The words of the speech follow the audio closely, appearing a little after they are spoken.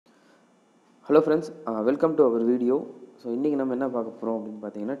Hello friends, welcome to our video. So இன்றைக்கி நம்ம என்ன பார்க்க போகிறோம் அப்படின்னு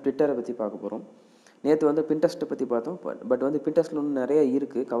பார்த்தீங்கன்னா ட்விட்டரை பற்றி பார்க்க போகிறோம். நேற்று வந்து பின்ட்ரெஸ்ட்டை பற்றி பார்த்தோம். பட் வந்து பின்ட்ரெஸ்ட்டில் இன்னும் நிறைய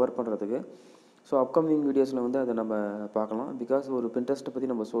இருக்குது கவர் பண்ணுறதுக்கு. ஸோ அப்கமிங் வீடியோஸில் வந்து அதை நம்ம பார்க்கலாம். பிகாஸ் ஒரு பின்ட்ரெஸ்ட்டை பற்றி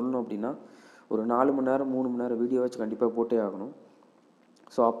நம்ம சொல்லணும் அப்படின்னா ஒரு 4 மணி நேரம் 3 மணி நேரம் வீடியோ வச்சு கண்டிப்பாக போட்டே ஆகணும்.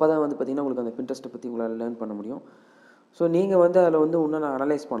 ஸோ அப்போ தான் வந்து பார்த்திங்கன்னா உங்களுக்கு அந்த பின்ட்ரெஸ்ட்டை பற்றி உங்களால் லேர்ன் பண்ண முடியும். ஸோ நீங்கள் வந்து அதில் வந்து இன்னும்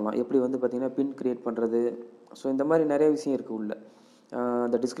அனலைஸ் பண்ணலாம். எப்படி வந்து பார்த்திங்கன்னா பின் க்ரியேட் பண்ணுறது. ஸோ இந்த மாதிரி நிறைய விஷயம் இருக்குது உள்ள.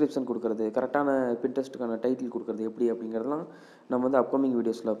 அந்த டிஸ்கிரிப்ஷன் கொடுக்குறது, கரெக்டான பின்ட்ரெஸ்ட்டுக்கான டைட்டில் கொடுக்குறது எப்படி அப்படிங்கிறதெல்லாம் நம்ம வந்து அப்கமிங்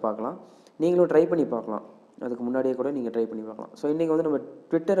வீடியோஸில் பார்க்கலாம். நீங்களும் ட்ரை பண்ணி பார்க்கலாம். அதுக்கு முன்னாடியே கூட நீங்கள் ட்ரை பண்ணி பார்க்கலாம். ஸோ இன்றைக்கி வந்து நம்ம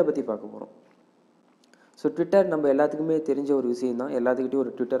ட்விட்டரை பற்றி பார்க்க போகிறோம். ஸோ ட்விட்டர் நம்ம எல்லாத்துக்குமே தெரிஞ்ச ஒரு விஷயம் தான். எல்லாத்துக்கிட்டையும்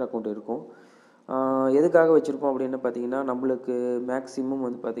ஒரு ட்விட்டர் அக்கௌண்ட் இருக்கும். எதுக்காக வச்சுருப்போம் அப்படின்னு பார்த்தீங்கன்னா நம்மளுக்கு மேக்ஸிமம்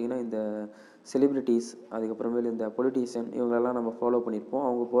வந்து பார்த்திங்கன்னா இந்த செலிப்ரிட்டிஸ், அதுக்கப்புறமேல இந்த பொலிட்டீஷியன் இவங்களெல்லாம் நம்ம ஃபாலோ பண்ணியிருப்போம்.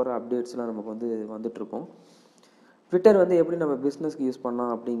 அவங்க போகிற அப்டேட்ஸ்லாம் நமக்கு வந்து வந்துட்டுருக்கோம். ட்விட்டர் வந்து எப்படி நம்ம பிஸ்னஸ்க்கு யூஸ்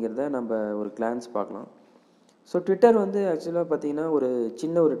பண்ணலாம் அப்படிங்கிறத நம்ம ஒரு கிளான்ஸ் பார்க்கலாம். ஸோ ட்விட்டர் வந்து ஆக்சுவலாக பார்த்தீங்கன்னா ஒரு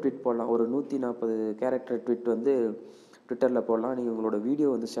சின்ன ஒரு ட்வீட் போடலாம். ஒரு 140 கேரக்டர் ட்வீட் வந்து ட்விட்டரில் போடலாம். நீங்கள் உங்களோட வீடியோ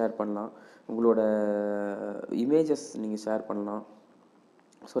வந்து ஷேர் பண்ணலாம், உங்களோட இமேஜஸ் நீங்கள் ஷேர் பண்ணலாம்.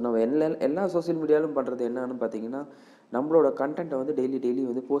 ஸோ நம்ம எல்லா சோஷியல் மீடியாவிலும் பண்ணுறது என்னன்னு பார்த்தீங்கன்னா நம்மளோட கண்டென்ட்டை வந்து டெய்லி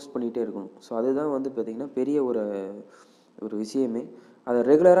வந்து போஸ்ட் பண்ணிகிட்டே இருக்கணும். ஸோ அதுதான் வந்து பார்த்திங்கன்னா பெரிய ஒரு விஷயமே. அதை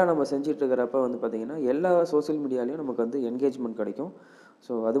ரெகுலராக நம்ம செஞ்சுட்டு இருக்கிறப்ப வந்து பார்த்திங்கன்னா எல்லா சோஷியல் மீடியாலையும் நமக்கு வந்து என்கேஜ்மெண்ட் கிடைக்கும்.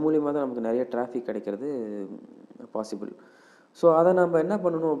 ஸோ அது மூலிமா தான் நமக்கு நிறைய டிராஃபிக் கிடைக்கிறது பாசிபிள். ஸோ அதை நம்ம என்ன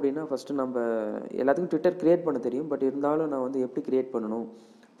பண்ணணும் அப்படின்னா ஃபஸ்ட்டு நம்ம எல்லாத்துக்கும் ட்விட்டர் க்ரியேட் பண்ண தெரியும். பட் இருந்தாலும் நான் வந்து எப்படி க்ரியேட் பண்ணணும்,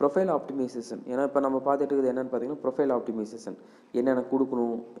 ப்ரொஃபைல் ஆப்டிமைசேஷன். ஏன்னா இப்போ நம்ம பார்த்துட்டு இருக்குது என்னென்னு பார்த்தீங்கன்னா ப்ரொஃபைல் ஆப்டிமைசேஷன். என்னென்ன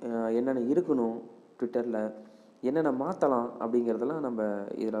கொடுக்கணும், என்னென்ன இருக்கணும் ட்விட்டரில், என்னென்ன மாற்றலாம் அப்படிங்கிறதெல்லாம் நம்ம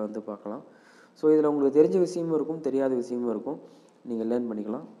இதில் வந்து பார்க்கலாம். ஸோ இதில் உங்களுக்கு தெரிஞ்ச விஷயமும் இருக்கும், தெரியாத விஷயமும் இருக்கும். நீங்கள் லேர்ன்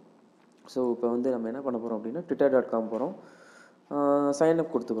பண்ணிக்கலாம். ஸோ இப்போ வந்து நம்ம என்ன பண்ண போகிறோம் அப்படின்னா twitter.com போகிறோம். சைன்அப்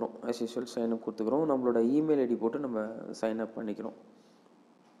கொடுத்துக்கிறோம். As usual sign up கொடுத்துக்கிறோம். நம்மளோட இமெயில் ஐடி போட்டு நம்ம சைன்அப் பண்ணிக்கிறோம்.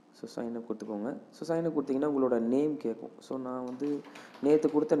 ஸோ சைன்அப் கொடுத்துக்கோங்க. ஸோ சைன்அப் கொடுத்தீங்கன்னா உங்களோட நேம் கேட்கும். ஸோ நான் வந்து நேற்று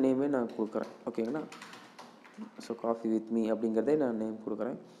கொடுத்த நேமே நான் கொடுக்குறேன். ஓகேங்களா? ஸோ காஃபி வித் மீ அப்படிங்கிறதே நான் நேம்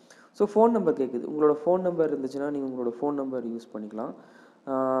கொடுக்குறேன். ஸோ ஃபோன் நம்பர் கேட்குது. உங்களோட ஃபோன் நம்பர் இருந்துச்சுன்னா நீங்கள் உங்களோட ஃபோன் நம்பர் யூஸ் பண்ணிக்கலாம்.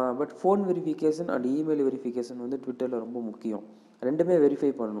 But phone verification and email verification வந்து ட்விட்டரில் ரொம்ப முக்கியம். ரெண்டுமே வெரிஃபை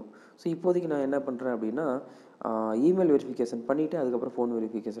பண்ணணும். ஸோ இப்போதைக்கு நான் என்ன பண்ணுறேன் அப்படின்னா இமெயில் வெரிஃபிகேஷன் பண்ணிவிட்டு அதுக்கப்புறம் ஃபோன்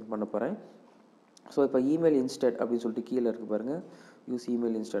வெரிஃபிகேஷன் பண்ண போகிறேன். ஸோ இப்போ இமெயில் இன்ஸ்டட் அப்படின்னு சொல்லிட்டு கீழே இருக்குது பாருங்கள், யூஸ்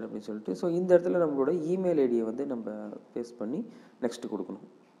இமெயில் இன்ஸ்டட் அப்படின்னு சொல்லிட்டு. ஸோ இந்த இடத்துல நம்மளோட இமெயில் ஐடியை வந்து நம்ம பேஸ்ட் பண்ணி நெக்ஸ்ட்டு கொடுக்கணும்.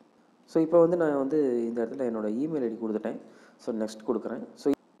 ஸோ இப்போ வந்து நான் வந்து இந்த இடத்துல என்னோடய இமெயில் ஐடி கொடுத்துட்டேன். ஸோ நெக்ஸ்ட் கொடுக்குறேன்.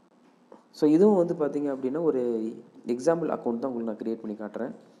 ஸோ இதுவும் வந்து பார்த்திங்க அப்படின்னா ஒரு எக்ஸாம்பிள் அக்கௌண்ட் தான் உங்களுக்கு நான் க்ரியேட் பண்ணி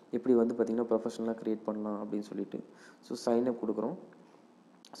காட்டுறேன். எப்படி வந்து பார்த்திங்கன்னா ப்ரொஃபஷனலாக க்ரியேட் பண்ணலாம் அப்படின்னு சொல்லிட்டு. ஸோ சைன்அப் கொடுக்குறோம்.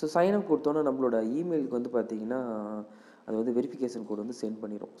 ஸோ சைன்அப் கொடுத்தோன்னா நம்மளோட இமெயிலுக்கு வந்து பார்த்திங்கன்னா அது வந்து வெரிஃபிகேஷன் கோடு வந்து சென்ட்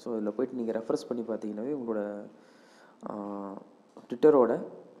பண்ணிடும். ஸோ இதில் போய்ட்டு நீங்கள் ரெஃபரன்ஸ் பண்ணி பார்த்தீங்கன்னாவே உங்களோட ட்விட்டரோட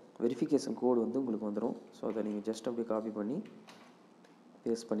வெரிஃபிகேஷன் கோடு வந்து உங்களுக்கு வந்துடும். ஸோ அதை நீங்கள் ஜஸ்ட் அப்படியே காப்பி பண்ணி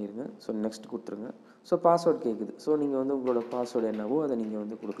பேஸ்ட் பண்ணிடுங்க. ஸோ நெக்ஸ்ட் கொடுத்துருங்க. ஸோ பாஸ்வேர்டு கேட்குது. ஸோ நீங்கள் வந்து உங்களோட பாஸ்வேர்டு என்னவோ அதை நீங்கள்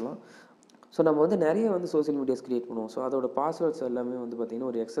வந்து கொடுக்கலாம். ஸோ நம்ம வந்து நிறைய வந்து சோஷியல் மீடியாஸ் க்ரியேட் பண்ணுவோம். ஸோ அதோட பாஸ்வேர்ட்ஸ் எல்லாமே வந்து பார்த்திங்கன்னா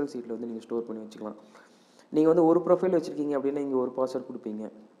ஒரு எக்ஸல் சீட்டில் வந்து நீங்கள் ஸ்டோர் பண்ணி வச்சுக்கலாம். நீங்கள் வந்து ஒரு ப்ரொஃபைல் வச்சுருக்கீங்க அப்படின்னா இங்கே ஒரு பாஸ்வேர்ட் கொடுப்பீங்க.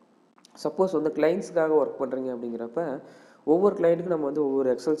 சப்போஸ் வந்து கிளைண்ட்ஸுக்காக ஒர்க் பண்ணுறீங்க அப்படிங்கிறப்ப ஒவ்வொரு கிளைண்ட்டுக்கும் நம்ம வந்து ஒவ்வொரு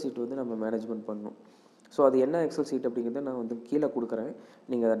எக்ஸல் சீட் வந்து நம்ம மேனேஜ்மெண்ட் பண்ணணும். ஸோ அது என்ன எக்ஸல் சீட் அப்படிங்கிறத நான் வந்து கீழே கொடுக்குறேன்.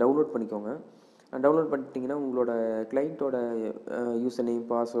 நீங்கள் அதை டவுன்லோட் பண்ணிக்கோங்க. டவுன்லோட் பண்ணிட்டீங்கன்னா உங்களோட கிளைண்ட்டோட யூசர் நேம்,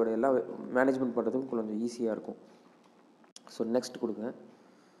 பாஸ்வேர்டு எல்லாம் மேனேஜ்மெண்ட் பண்ணுறதுக்கும் கொஞ்சம் ஈஸியாக இருக்கும். ஸோ நெக்ஸ்ட் கொடுங்க.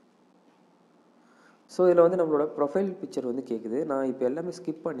 ஸோ இதில் வந்து நம்மளோட ப்ரொஃபைல் பிக்சர் வந்து கேட்குது. நான் இப்போ எல்லாமே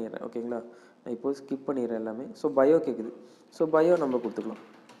ஸ்கிப் பண்ணிடுறேன். ஓகேங்களா? நான் இப்போது ஸ்கிப் பண்ணிடுறேன் எல்லாமே. ஸோ பயோ கேட்குது. ஸோ பயோ நம்ம கொடுத்துக்கலாம்.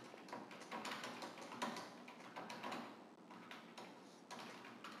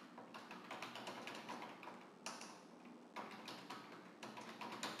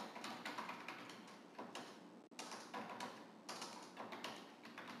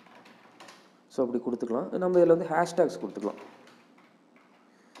 ஸோ அப்படி கொடுத்துக்கலாம். நம்ம இதில் வந்து ஹேஷ்டேக்ஸ் கொடுத்துக்கலாம்.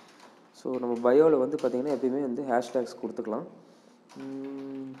 ஸோ நம்ம பயோவில் வந்து பார்த்திங்கன்னா எப்பயுமே வந்து ஹேஷ்டேக்ஸ் கொடுத்துக்கலாம்.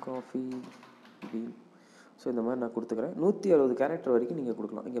 Coffee been. ஸோ இந்த மாதிரி நான் கொடுத்துக்கிறேன். 160 கேரக்டர் வரைக்கும் நீங்கள்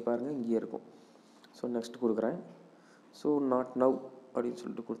கொடுக்கலாம். இங்கே பாருங்கள், இங்கேயே இருக்கும். ஸோ நெக்ஸ்ட் கொடுக்குறேன். ஸோ நாட் நவ் அப்படின்னு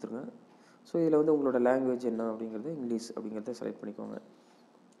சொல்லிட்டு கொடுத்துருங்க. ஸோ இதில் வந்து உங்களோட லாங்குவேஜ் என்ன அப்படிங்கிறது இங்கிலீஷ் அப்படிங்கிறத செலக்ட் பண்ணிக்கோங்க.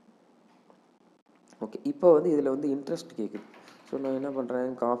 ஓகே, இப்போ வந்து இதில் வந்து இன்ட்ரெஸ்ட் கேட்குது. ஸோ நான் என்ன பண்ணுறேன்,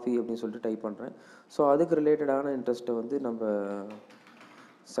 காஃபி அப்படின்னு சொல்லிட்டு டைப் பண்ணுறேன். ஸோ அதுக்கு ரிலேட்டடான இன்ட்ரெஸ்ட்டை வந்து நம்ம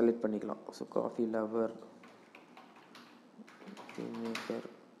செலக்ட் பண்ணிக்கலாம். ஸோ காஃபி லவர், மேக்கர்,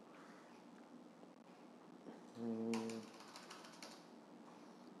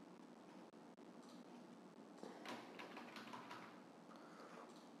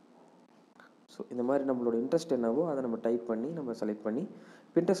 இந்த மாதிரி நம்மளோட இன்ட்ரெஸ்ட் என்னவோ அதை நம்ம டைப் பண்ணி நம்ம செலக்ட் பண்ணி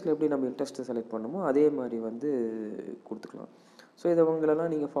பின்ட்ரெஸ்ட்டில் எப்படி நம்ம இன்ட்ரெஸ்ட்டை செலக்ட் பண்ணணுமோ அதே மாதிரி வந்து கொடுத்துக்கலாம். ஸோ இதை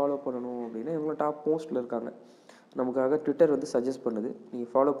இவங்களெல்லாம் நீங்கள் ஃபாலோ பண்ணணும் அப்படின்னா இவங்க டாப் மோஸ்ட்டில் இருக்காங்க. நமக்காக ட்விட்டர் வந்து சஜஸ்ட் பண்ணுது,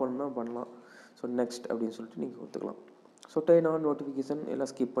 நீங்கள் ஃபாலோ பண்ணணும்னா பண்ணலாம். ஸோ நெக்ஸ்ட் அப்படின்னு சொல்லிட்டு நீங்கள் கொடுத்துக்கலாம். ஸோ டர்ன் ஆன் நோட்டிஃபிகேஷன் எல்லாம்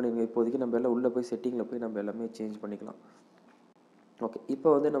ஸ்கிப் பண்ணிடுங்க. இப்போதைக்கு நம்ம எல்லாம் உள்ளே போய் செட்டிங்கில் போய் நம்ம எல்லாமே சேஞ்ச் பண்ணிக்கலாம். ஓகே, இப்போ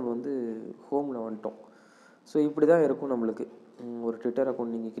வந்து நம்ம வந்து ஹோமில் வந்துட்டோம். ஸோ இப்படி தான் இருக்கும் நம்மளுக்கு. ஒரு ட்விட்டர்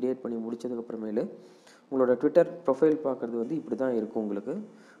அக்கௌண்ட் நீங்கள் க்ரியேட் பண்ணி முடிச்சதுக்கப்புறமேலு உங்களோட ட்விட்டர் ப்ரொஃபைல் பார்க்குறது வந்து இப்படி தான் இருக்கும் உங்களுக்கு.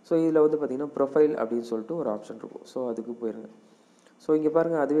 ஸோ இதில் வந்து பார்த்திங்கன்னா ப்ரொஃபைல் அப்படின்னு சொல்லிட்டு ஒரு ஆப்ஷன் இருக்கும். ஸோ அதுக்கு போயிருங்க. ஸோ இங்கே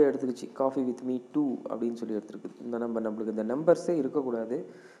பாருங்கள், அதுவே எடுத்துக்கிச்சு காஃபி வித் மீ 2 அப்படின்னு சொல்லி எடுத்துருக்குது. இந்த நம்மளுக்கு இந்த நம்பர்ஸே இருக்கக்கூடாது.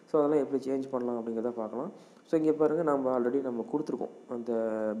 ஸோ அதெல்லாம் எப்படி சேஞ்ச் பண்ணலாம் அப்படிங்கிறத பார்க்கலாம். ஸோ இங்கே பாருங்கள், நம்ம ஆல்ரெடி நம்ம கொடுத்துருக்கோம், அந்த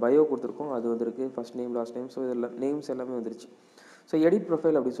பயோ கொடுத்துருக்கோம், அது வந்துருக்கு. First name, last name, so இதெல்லாம் நேம்ஸ் எல்லாமே வந்துருச்சு. ஸோ எடிட்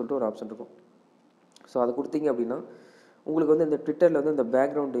ப்ரொஃபைல் அப்படின்னு சொல்லிட்டு ஒரு ஆப்ஷன் இருக்கும். ஸோ அதை கொடுத்தீங்க அப்படின்னா உங்களுக்கு வந்து இந்த ட்விட்டரில் வந்து இந்த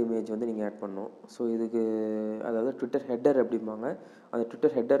பேக்ரவுண்ட் இமேஜ் வந்து நீங்கள் ஆட் பண்ணணும். ஸோ இதுக்கு அதாவது ட்விட்டர் ஹெட்டர் அப்படிம்பாங்க, அந்த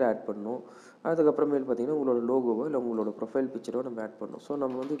ட்விட்டர் ஹெட்டர் ஆட் பண்ணணும். அதுக்கப்புறமேல் பார்த்தீங்கன்னா உங்களோட லோகோவோ இல்லை உங்களோட ப்ரொஃபைல் பிக்சரோ நம்ம ஆட் பண்ணணும். ஸோ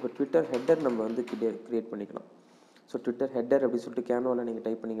நம்ம வந்து இப்போ ட்விட்டர் ஹெட்டர் நம்ம வந்து க்ரியேட் பண்ணிக்கலாம். ஸோ ட்விட்டர் ஹெட்டர் அப்படின்னு சொல்லிட்டு கேன்வாவில் நீங்கள்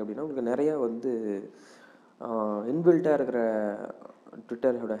டைப் பண்ணிங்க அப்படின்னா உங்களுக்கு நிறையா வந்து இன்பில்ட்டாக இருக்கிற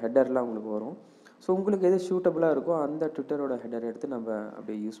ட்விட்டரோட ஹெட்டர்லாம் உங்களுக்கு வரும். ஸோ உங்களுக்கு எது சூட்டபுளாக இருக்கோ அந்த ட்விட்டரோட ஹெட்டர் எடுத்து நம்ம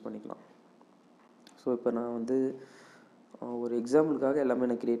அப்படியே யூஸ் பண்ணிக்கலாம். ஸோ இப்போ நான் வந்து ஒரு எக்ஸாம்பிளுக்காக எல்லாமே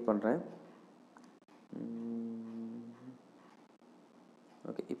நான் க்ரியேட் பண்ணுறேன்.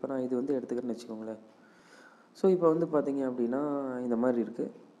 ஓகே, இப்போ நான் இது வந்து எடுத்துக்கிறேன்னு வச்சுக்கோங்களேன். ஸோ இப்போ வந்து பார்த்தீங்க அப்படின்னா இந்த மாதிரி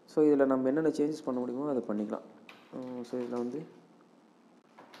இருக்குது. ஸோ இதில் நம்ம என்னென்ன சேஞ்சஸ் பண்ண முடியுமோ அதை பண்ணிக்கலாம். ஸோ இதில் வந்து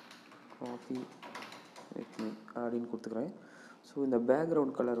காஃபி வித் மீ அப்படின்னு கொடுத்துக்கிறேன். ஸோ இந்த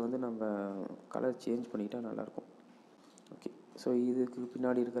பேக்ரவுண்ட் கலர் வந்து நம்ம கலர் சேஞ்ச் பண்ணிக்கிட்டால் நல்லாயிருக்கும். ஓகே, ஸோ இதுக்கு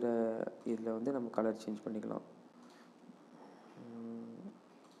பின்னாடி இருக்கிற இதில் வந்து நம்ம கலர் சேஞ்ச் பண்ணிக்கலாம்.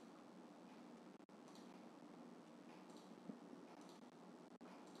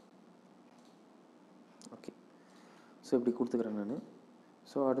 ஓகே, ஸோ இப்படி கொடுத்துக்கிறேன் நான்.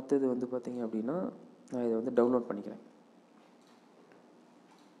 ஸோ அடுத்தது வந்து பார்த்தீங்க அப்படின்னா நான் இதை வந்து டவுன்லோட் பண்ணிக்கிறேன்.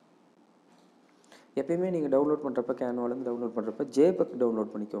 எப்பயுமே நீங்கள் டவுன்லோட் பண்ணுறப்ப கேன்வாலேருந்து டவுன்லோட் பண்ணுறப்ப ஜேபக்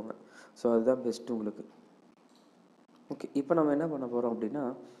டவுன்லோட் பண்ணிக்கோங்க. ஸோ அதுதான் பெஸ்ட்டு உங்களுக்கு. ஓகே, இப்போ நம்ம என்ன பண்ண போகிறோம் அப்படின்னா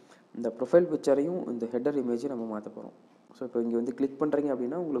இந்த ப்ரொஃபைல் பிக்சரையும் இந்த ஹெட்டர் இமேஜையும் நம்ம மாற்ற போகிறோம். ஸோ இப்போ இங்கே வந்து கிளிக் பண்ணுறீங்க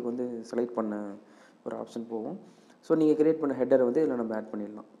அப்படின்னா உங்களுக்கு வந்து செலக்ட் பண்ண ஒரு ஆப்ஷன் போகும். ஸோ நீங்கள் க்ரியேட் பண்ண ஹெட்டரை வந்து இதில் நம்ம ஆட்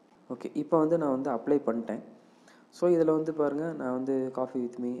பண்ணிடலாம். ஓகே, இப்போ வந்து நான் வந்து அப்ளை பண்ணிட்டேன். ஸோ இதில் வந்து பாருங்கள், நான் வந்து காஃபி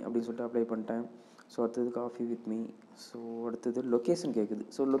வித் மீ அப்படின்னு சொல்லிட்டு அப்ளை பண்ணிட்டேன். ஸோ அடுத்தது காஃபி வித் மீ. ஸோ அடுத்தது லொக்கேஷன் கேட்குது.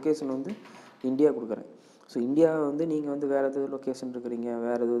 ஸோ லொக்கேஷன் வந்து இந்தியா கொடுக்குறேன். ஸோ இந்தியா வந்து நீங்கள் வந்து வேறு எதாவது லொக்கேஷன் இருக்கிறீங்க,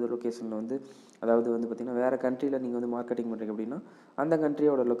 வேறு எதாவது லொக்கேஷனில் வந்து அதாவது வந்து பார்த்திங்கன்னா வேறு கண்ட்ரியில் நீங்கள் வந்து மார்க்கெட்டிங் பண்ணுறீங்க அப்படின்னா அந்த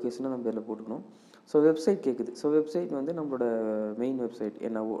கண்ட்ரியோட லொக்கேஷனை நம்ம இதில் போட்டுக்கணும். ஸோ வெப்சைட் கேட்குது. ஸோ வெப்சைட் வந்து நம்மளோட மெயின் வெப்சைட்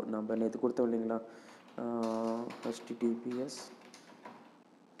என்னவோ நம்ம நேற்று கொடுத்தோம் இல்லைங்களா, https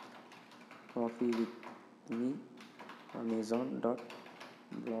coffee with me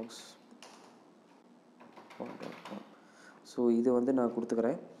amazon.blogs.com. So இது வந்து நான்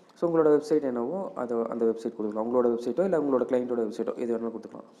கொடுத்துக்கிறேன். ஸோ உங்களோட வெப்சைட் என்னவோ அந்த வெப்சைட் கொடுக்கலாம். உங்களோட வெப்சைட்டோ இல்லை உங்களோட கிளைண்ட்டோட வெப்சைட்டோ எது வேணாலும்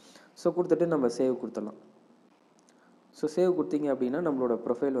கொடுத்துக்கலாம். ஸோ கொடுத்துட்டு நம்ம சேவ் கொடுத்துடலாம். ஸோ சேவ் கொடுத்தீங்க அப்படின்னா நம்மளோட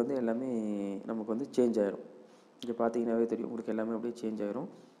ப்ரொஃபைல் வந்து எல்லாமே நமக்கு வந்து சேஞ்ச் ஆகிரும். இங்கே பார்த்தீங்கன்னாவே தெரியும் உங்களுக்கு எல்லாமே அப்படியே சேஞ்ச் ஆகிரும்.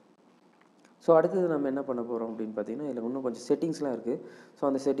 ஸோ அடுத்தது நம்ம என்ன பண்ண போகிறோம் அப்படின்னு பார்த்தீங்கன்னா இதில் இன்னும் கொஞ்சம் செட்டிங்ஸ்லாம் இருக்குது. ஸோ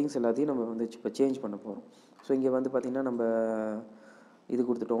அந்த செட்டிங்ஸ் எல்லாத்தையும் நம்ம வந்து இப்போ சேஞ்ச் பண்ண போகிறோம். ஸோ இங்கே வந்து பார்த்திங்கன்னா நம்ம இது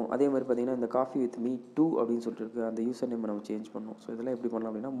கொடுத்துட்டோம். அதே மாதிரி பார்த்திங்கன்னா இந்த காஃபி வித் மீ 2 அப்படின்னு சொல்லிட்டு இருக்குது, அந்த யூசர் நேம் நம்ம சேஞ்ச் பண்ணணும். ஸோ இதெல்லாம் எப்படி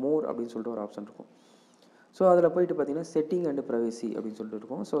பண்ணலாம் அப்படின்னா மோர் அப்படின்னு சொல்லிட்டு ஒரு ஆப்ஷன் இருக்கும். ஸோ அதில் போயிட்டு பார்த்திங்கன்னா செட்டிங் அண்ட் ப்ரைவசி அப்படின்னு சொல்லிட்டு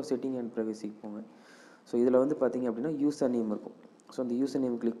இருக்கும். ஸோ செட்டிங் அண்ட் ப்ரைவசிக்கு போங்க. ஸோ இதில் வந்து பார்த்திங்க அப்படின்னா யூசர் நேம் இருக்கும். ஸோ அந்த யூசர்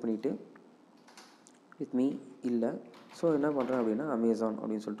நேம் கிளிக் பண்ணிவிட்டு வித் மீ இல்லை. ஸோ என்ன பண்ணுறேன் அப்படின்னா அமேசான்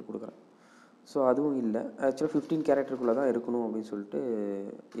அப்படின்னு சொல்லிட்டு கொடுக்குறேன். ஸோ அதுவும் இல்லை, ஆக்சுவலாக 15 கேரக்டருக்குள்ளே தான் இருக்கணும் அப்படின்னு சொல்லிட்டு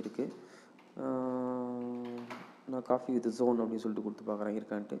இருக்குது. நான் காஃபி வித் ஜோன் அப்படின்னு சொல்லிட்டு கொடுத்து பார்க்குறேன்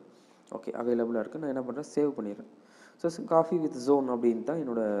இருக்கான்ட்டு. ஓகே, அவைலபிளாக இருக்குது. நான் என்ன பண்ணுறேன், சேவ் பண்ணிடுறேன். ஸோ காஃபி வித் ஜோன் அப்படின்னு தான்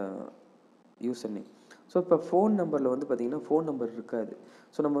என்னோடய யூசர் நேம். ஸோ இப்போ ஃபோன் நம்பரில் வந்து பார்த்திங்கன்னா ஃபோன் நம்பர் இருக்காது.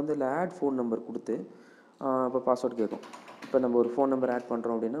 ஸோ நம்ம வந்து இதில் ஆட் ஃபோன் நம்பர் கொடுத்து இப்போ பாஸ்வேர்டு கேட்கும். இப்போ நம்ம ஒரு ஃபோன் நம்பர் ஆட்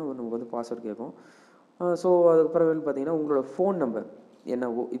பண்ணுறோம் அப்படின்னா நமக்கு வந்து பாஸ்வேர்டு கேட்கும். ஸோ அதுக்கப்புறம் பார்த்திங்கன்னா உங்களோட ஃபோன் நம்பர்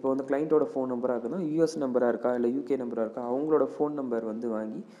என்னவோ, இப்போ வந்து கிளைண்ட்டோட ஃபோன் நம்பராக இருக்குன்னா யூஎஸ் நம்பராக இருக்கா இல்லை யூகே நம்பராக இருக்கா அவங்களோட ஃபோன் நம்பர் வந்து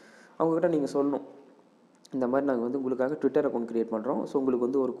வாங்கி அவங்கக்கிட்ட நீங்கள் சொல்லணும், இந்த மாதிரி நாங்கள் வந்து உங்களுக்காக ட்விட்டர் அக்கௌண்ட் க்ரியேட் பண்ணுறோம். ஸோ உங்களுக்கு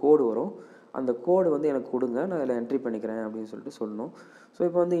வந்து ஒரு கோடு வரும், அந்த கோடு வந்து எனக்கு கொடுங்க, நான் அதில் என்ட்ரி பண்ணிக்கிறேன் அப்படின்னு சொல்லிட்டு சொல்லணும். ஸோ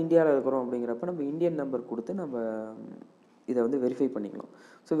இப்போ வந்து இந்தியாவில் இருக்கிறோம் அப்படிங்கிறப்ப நம்ம இந்தியன் நம்பர் கொடுத்து நம்ம இதை வந்து வெரிஃபை பண்ணிக்கலாம்.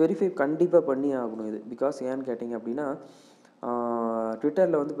 ஸோ வெரிஃபை கண்டிப்பாக பண்ணி ஆகணும் இது. பிகாஸ் ஏன்னு கேட்டிங்க அப்படின்னா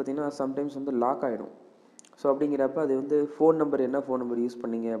ட்விட்டரில் வந்து பார்த்திங்கன்னா சம்டைம்ஸ் வந்து லாக் ஆகிடும். ஸோ அப்படிங்கிறப்ப அது வந்து ஃபோன் நம்பர் என்ன ஃபோன் நம்பர் யூஸ்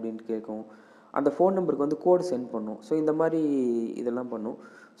பண்ணிங்க அப்படின்ட்டு கேட்கும். அந்த ஃபோன் நம்பருக்கு வந்து கோடு சென்ட் பண்ணும். ஸோ இந்த மாதிரி இதெல்லாம் பண்ணும்.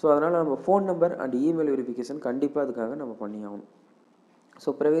 ஸோ அதனால் நம்ம phone number and email verification கண்டிப்பாக அதுக்காக நம்ம பண்ணி ஆகணும்.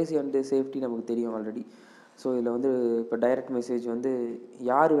 ஸோ ப்ரைவேசி அண்ட் சேஃப்டி நமக்கு தெரியும் ஆல்ரெடி. ஸோ இதில் வந்து இப்போ டைரக்ட் மெசேஜ் வந்து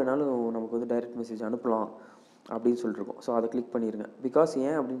யார் வேணாலும் நமக்கு வந்து டைரக்ட் மெசேஜ் அனுப்பலாம் அப்படின்னு சொல்லிட்டுருக்கோம். ஸோ அதை கிளிக் பண்ணிடுங்க. பிகாஸ்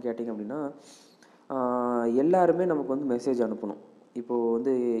ஏன் அப்படின்னு கேட்டிங்க அப்படின்னா எல்லாருமே நமக்கு வந்து மெசேஜ் அனுப்பணும். இப்போது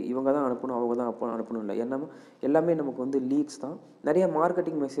வந்து இவங்க தான் அனுப்பணும், அவங்க தான் அனுப்பணும் இல்லை. எல்லாமே நமக்கு வந்து லீக்ஸ் தான். நிறைய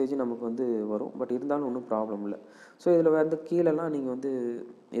மார்க்கெட்டிங் மெசேஜ் நமக்கு வந்து வரும். பட் இருந்தாலும் ஒன்றும் ப்ராப்ளம் இல்லை. ஸோ இதில் வந்து கீழெல்லாம் நீங்கள் வந்து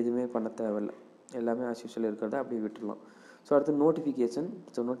எதுவுமே பண்ண தேவையில்லை. எல்லாமே ஆஸ் யூஷுவல் இருக்கிறத அப்படியே விட்டுடலாம். ஸோ அடுத்து நோட்டிஃபிகேஷன்.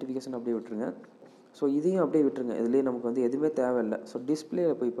 ஸோ நோட்டிஃபிகேஷன் அப்படியே விட்டுருங்க. ஸோ இதையும் அப்படியே விட்டுருங்க. இதுலேயே நமக்கு வந்து எதுவுமே தேவையில்லை. ஸோ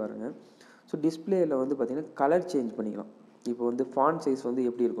டிஸ்பிளேயில் போய் பாருங்கள். ஸோ டிஸ்பிளேயில் வந்து பார்த்திங்கன்னா கலர் சேஞ்ச் பண்ணிக்கலாம். இப்போ வந்து ஃபாண்ட் சைஸ் வந்து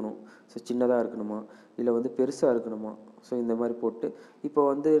எப்படி இருக்கணும்? ஸோ சின்னதாக இருக்கணுமா, இல்லை வந்து பெருசாக இருக்கணுமா? ஸோ இந்த மாதிரி போட்டு இப்போ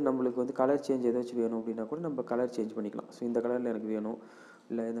வந்து நம்மளுக்கு வந்து கலர் சேஞ்ச் ஏதாச்சும் வேணும் அப்படின்னா கூட நம்ம கலர் சேஞ்ச் பண்ணிக்கலாம். ஸோ இந்த கலரில் எனக்கு வேணும்,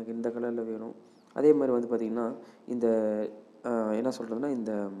 இல்லை எனக்கு இந்த கலரில் வேணும். அதே மாதிரி வந்து பார்த்திங்கன்னா இந்த என்ன சொல்கிறதுனா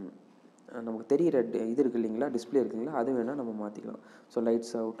இந்த நமக்கு தெரிகிற இது இருக்குது இல்லைங்களா, டிஸ்பிளே இருக்குங்களா, அது வேணால் நம்ம மாற்றிக்கலாம். So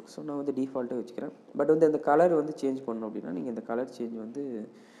lights out. ஸோ நான் வந்து டிஃபால்ட்டாக வச்சுக்கிறேன். பட் வந்து அந்த கலர் வந்து சேஞ்ச் பண்ணணும் அப்படின்னா நீங்கள் இந்த கலர் சேஞ்ச் வந்து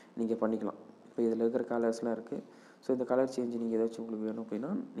நீங்கள் பண்ணிக்கலாம். இப்போ இதில் இருக்கிற கலர்ஸ்லாம் இருக்குது. ஸோ இந்த கலர் சேஞ்ச் நீங்கள் ஏதாச்சும் உங்களுக்கு வேணும் அப்படின்னா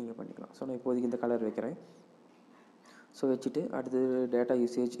நீங்கள் பண்ணிக்கலாம். ஸோ நான் இப்போதைக்கு இந்த கலர் வைக்கிறேன். ஸோ வச்சுட்டு அடுத்து டேட்டா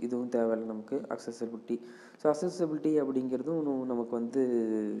யூசேஜ் இதுவும் தேவையில்லை நமக்கு. அக்சசபிலிட்டி. ஸோ அக்சசபிலிட்டி அப்படிங்கிறதும் நமக்கு வந்து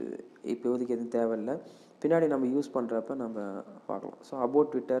இப்போதைக்கு எதுவும் தேவையில்லை. பின்னாடி நம்ம யூஸ் பண்ணுறப்ப நம்ம பார்க்கலாம். So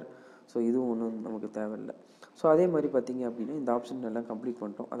about Twitter. ஸோ இதுவும் ஒன்றும் நமக்கு தேவையில்லை. ஸோ அதே மாதிரி பார்த்திங்க அப்படின்னா இந்த ஆப்ஷன் எல்லாம் கம்ப்ளீட்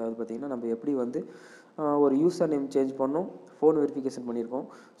பண்ணிட்டோம். அதாவது பார்த்திங்கன்னா நம்ம எப்படி வந்து ஒரு யூசர் நேம் சேஞ்ச் பண்ணோம், ஃபோன் வெரிஃபிகேஷன் பண்ணியிருக்கோம்.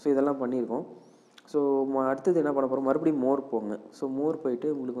 ஸோ இதெல்லாம் பண்ணியிருக்கோம். ஸோ அடுத்தது என்ன பண்ண போகிறோம், மறுபடியும் மோர் போங்க. ஸோ மோர் போயிட்டு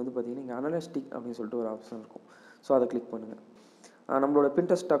உங்களுக்கு வந்து பார்த்திங்கன்னா இங்கே அனலிஸ்டிக் அப்படின்னு சொல்லிட்டு ஒரு ஆப்ஷன் இருக்கும். ஸோ அதை கிளிக் பண்ணுங்கள். நம்மளோட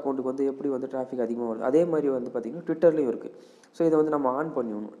பின்ட்ரெஸ்ட் அக்கௌண்ட்டுக்கு வந்து எப்படி வந்து டிராஃபிக் அதிகமாக வருது அதே மாதிரி வந்து பார்த்திங்கன்னா ட்விட்டர்லேயும் இருக்குது. ஸோ இதை வந்து நம்ம ஆன்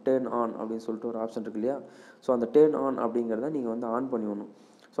பண்ணிடணும். டேர்ன் ஆன் அப்படின்னு சொல்லிட்டு ஒரு ஆப்ஷன் இருக்கு இல்லையா. ஸோ அந்த டேர்ன் ஆன் அப்படிங்கிறத நீங்கள் வந்து ஆன் பண்ணிடணும்.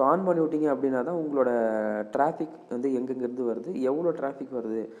 ஸோ ஆன் பண்ணி விட்டிங்க அப்படின்னா தான் உங்களோட டிராஃபிக் வந்து எங்கெங்கேருந்து வருது, எவ்வளோ டிராஃபிக்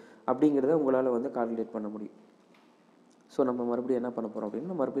வருது அப்படிங்கிறத உங்களால் வந்து கால்குலேட் பண்ண முடியும். ஸோ நம்ம மறுபடியும் என்ன பண்ண போகிறோம்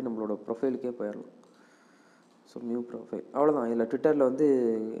அப்படின்னா மறுபடியும் நம்மளோட ப்ரொஃபைலுக்கே போயிடலாம். ஸோ நியூ ப்ரொஃபைல் அவ்வளோதான். இதில் ட்விட்டரில் வந்து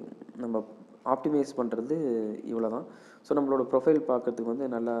நம்ம ஆப்டிமைஸ் பண்ணுறது இவ்வளோ தான். ஸோ நம்மளோட ப்ரொஃபைல் பார்க்குறதுக்கு வந்து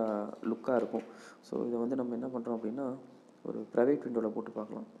நல்லா லுக்காக இருக்கும். ஸோ இதை வந்து நம்ம என்ன பண்ணுறோம் அப்படின்னா ஒரு ப்ரைவேட் விண்டோவில் போட்டு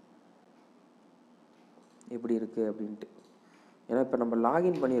பார்க்கலாம் எப்படி இருக்குது அப்படின்ட்டு. ஏன்னா இப்போ நம்ம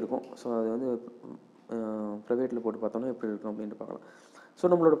லாகின் பண்ணியிருக்கோம். ஸோ அது வந்து ப்ரைவேட்டில் போட்டு பார்த்தோன்னா எப்படி இருக்கும் அப்படின்ட்டு பார்க்கலாம். ஸோ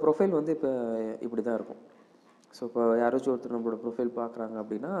நம்மளோட ப்ரொஃபைல் வந்து இப்போ இப்படி தான் இருக்கும். ஸோ இப்போ யாராச்சும் ஒருத்தர் நம்மளோட ப்ரொஃபைல் பார்க்குறாங்க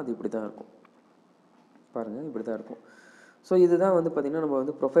அப்படின்னா அது இப்படி தான் இருக்கும். பாருங்கள் இப்படி தான் இருக்கும். ஸோ இதுதான் வந்து பார்த்திங்கன்னா நம்ம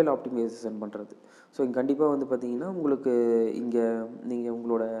வந்து ப்ரொஃபைல் ஆப்டிமைசேஷன் பண்ணுறது. ஸோ இங்கே கண்டிப்பாக வந்து பார்த்திங்கன்னா உங்களுக்கு இங்கே நீங்கள்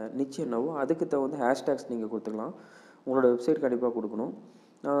உங்களோட நிச் என்னவோ அதுக்கு தகுந்த ஹேஷ்டேக்ஸ் நீங்கள் கொடுத்துக்கலாம். உங்களோட வெப்சைட் கண்டிப்பாக கொடுக்கணும்.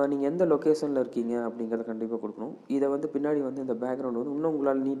 நீங்கள் எந்த லொக்கேஷனில் இருக்கீங்க அப்படிங்கிறத கண்டிப்பாக கொடுக்கணும். இதை வந்து பின்னாடி வந்து இந்த பேக்ரவுண்ட் வந்து இன்னும்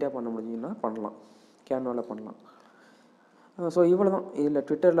உங்களால் நீட்டாக பண்ண முடிஞ்சுன்னா பண்ணலாம். கேன்வாவில் பண்ணலாம். ஸோ இவ்வளோ தான். இதில்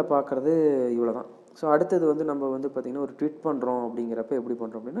ட்விட்டரில் பார்க்குறது இவ்வளோ தான். ஸோ அடுத்தது வந்து நம்ம வந்து பார்த்திங்கன்னா ஒரு ட்வீட் பண்ணுறோம் அப்படிங்கிறப்ப எப்படி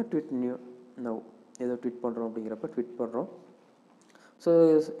பண்ணுறோம் அப்படின்னா ட்வீட் நியூ நவ் ஏதோ ட்வீட் பண்ணுறோம் அப்படிங்கிறப்ப ட்வீட் பண்ணுறோம். ஸோ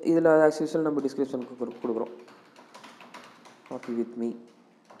இதில் ஆஸ் யூஷுவல் நம்ம டிஸ்கிரிப்ஷனுக்கு கொடுக்குறோம். Coffee with me.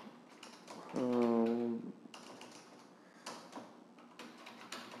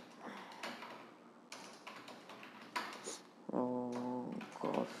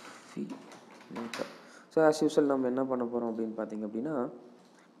 Coffee. So as usual நம்ம என்ன பண்ண போகிறோம் அப்படின்னு பார்த்திங்க அப்படின்னா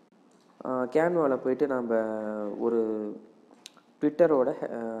கேன்வாவில் போயிட்டு நம்ம ஒரு ட்விட்டரோட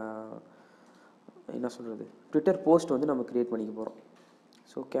என்ன சொல்கிறது ட்விட்டர் போஸ்ட் வந்து நம்ம க்ரியேட் பண்ணிக்க போகிறோம்.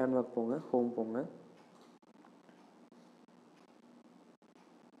 ஸோ கேன்வாக்கு போங்க, ஹோம் போங்க.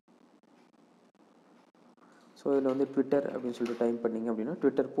 ஸோ இதில் வந்து ட்விட்டர் அப்படின்னு சொல்லிட்டு டைப் பண்ணிங்க அப்படின்னா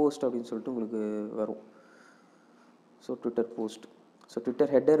ட்விட்டர் போஸ்ட் அப்படின்னு சொல்லிட்டு உங்களுக்கு வரும். So Twitter post. So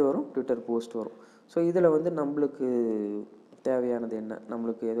Twitter header வரும், ட்விட்டர் போஸ்ட் வரும். ஸோ இதில் வந்து நம்மளுக்கு தேவையானது என்ன,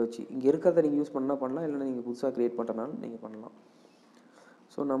 நம்மளுக்கு ஏதாச்சும் இங்கே இருக்கிறத நீங்கள் யூஸ் பண்ணால் பண்ணலாம், இல்லைன்னா நீங்கள் புதுசாக க்ரியேட் பண்ணுறனாலும் நீங்கள் பண்ணலாம்.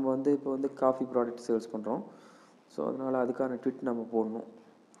 ஸோ நம்ம வந்து இப்போ வந்து காஃபி ப்ராடக்ட் சேல்ஸ் பண்ணுறோம். ஸோ அதனால் அதுக்கான ட்வீட் நம்ம போடணும்.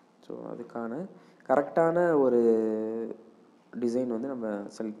 ஸோ அதுக்கான கரெக்டான ஒரு டிசைன் வந்து நம்ம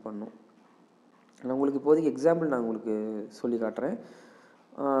செலக்ட் பண்ணணும். நான் உங்களுக்கு இப்போதைக்கு எக்ஸாம்பிள் நான் உங்களுக்கு சொல்லி காட்டுறேன்.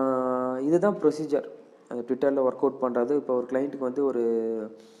 இதுதான் ப்ரொசீஜர். அந்த ட்விட்டரில் ஒர்க் அவுட் பண்ணுறது. இப்போ ஒரு கிளைண்ட்டுக்கு வந்து ஒரு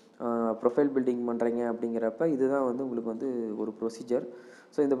ப்ரொஃபைல் பில்டிங் பண்ணுறீங்க அப்படிங்கிறப்ப இதுதான் வந்து உங்களுக்கு வந்து ஒரு ப்ரொசீஜர்.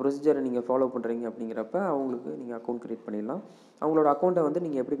 ஸோ இந்த ப்ரொசீஜரை நீங்கள் ஃபாலோ பண்ணுறீங்க அப்படிங்கிறப்ப அவங்களுக்கு நீங்கள் அக்கௌண்ட் க்ரியேட் பண்ணிடலாம். அவங்களோட அக்கௌண்ட்டை வந்து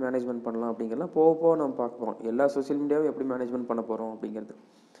நீங்கள் எப்படி மேனேஜ்மெண்ட் பண்ணலாம் அப்படிங்கிறலாம் போக போக நம்ம பார்க்க போகிறோம். எல்லா சோஷியல் மீடியாவும் எப்படி மேனேஜ்மெண்ட் பண்ண போகிறோம் அப்படிங்கிறது.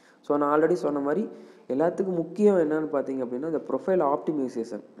 ஸோ நான் ஆல்ரெடி சொன்ன மாதிரி எல்லாத்துக்கும் முக்கியம் என்னென்னு பார்த்தீங்க அப்படின்னா இந்த ப்ரொஃபைல்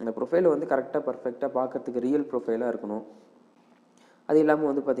ஆப்டிமைசேஷன். இந்த ப்ரொஃபைலை வந்து கரெக்டாக பர்ஃபெக்டாக பார்க்கறதுக்கு ரியல் ப்ரொஃபைலாக இருக்கணும். அது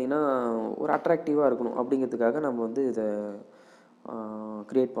இல்லாமல் வந்து பார்த்திங்கன்னா ஒரு அட்ராக்டிவாக இருக்கணும் அப்படிங்கிறதுக்காக நம்ம வந்து இதை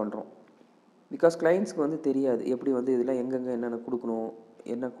க்ரியேட் பண்ணுறோம். பிகாஸ் கிளைண்ட்ஸ்க்கு வந்து தெரியாது எப்படி வந்து இதில் எங்கெங்கே என்னென்ன கொடுக்கணும்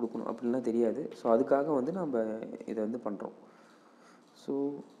என்ன கொடுக்கணும் அப்படின்லாம் தெரியாது. ஸோ அதுக்காக வந்து நம்ம இதை வந்து பண்ணுறோம். ஸோ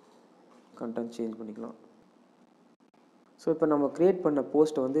கண்டென்ட் சேஞ்ச் பண்ணிக்கலாம். ஸோ இப்போ நம்ம க்ரியேட் பண்ண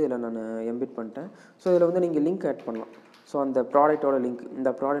போஸ்ட்டை வந்து இதில் நான் எம்பிட் பண்ணிட்டேன். ஸோ இதில் வந்து நீங்கள் லிங்க் ஆட் பண்ணலாம். ஸோ அந்த ப்ராடக்டோட லிங்க், இந்த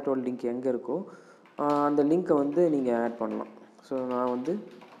ப்ராடக்டோட லிங்க் எங்கே இருக்கோ அந்த லிங்க்கை வந்து நீங்கள் ஆட் பண்ணலாம். ஸோ நான் வந்து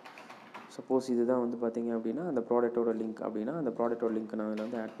சப்போஸ் இதுதான் வந்து பார்த்தீங்க அப்படின்னா அந்த ப்ராடக்டோட லிங்க் அப்படின்னா அந்த ப்ராடக்டோட லிங்க் நான் இதில்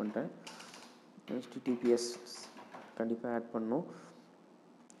வந்து ஆட் பண்ணிட்டேன். HTTPS கண்டிப்பாக ஆட் பண்ணணும்.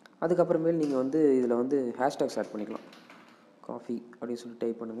 அதுக்கப்புறமேல் நீங்கள் வந்து இதில் வந்து ஹேஷ்டேக்ஸ் ஆட் பண்ணிக்கலாம். காஃபி அப்படின்னு சொல்லி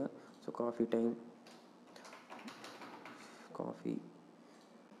டைப் பண்ணுங்கள். So coffee time, coffee,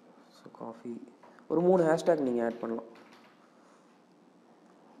 so coffee ஒரு 3 ஹேஷ்டேக் நீங்கள் ஆட் பண்ணலாம்.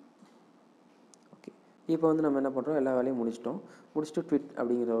 ஓகே, இப்போ வந்து நம்ம என்ன பண்ணுறோம், எல்லா வேலையும் முடிச்சுட்டு ட்விட்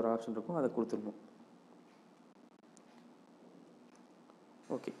அப்படிங்கிற ஒரு ஆப்ஷன் இருக்கும், அதை கொடுத்துருவோம்.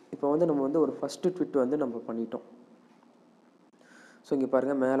 ஓகே, இப்போ வந்து நம்ம வந்து ஒரு ஃபஸ்ட்டு ட்விட் வந்து நம்ம பண்ணிட்டோம். ஸோ இங்கே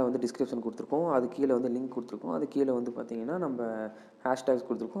பாருங்கள், மேலே வந்து டிஸ்கிரிப்ஷன் கொடுத்துருக்கோம், அது கீழே வந்து லிங்க் கொடுத்துருக்கோம், அது கீழே வந்து பார்த்தீங்கன்னா நம்ம ஹேஷ்டேக்ஸ்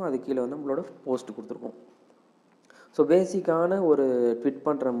கொடுத்துருக்கோம், அது கீழே வந்து நம்மளோட போஸ்ட் கொடுத்துருக்கோம். ஸோ பேசிக்கான ஒரு ட்விட்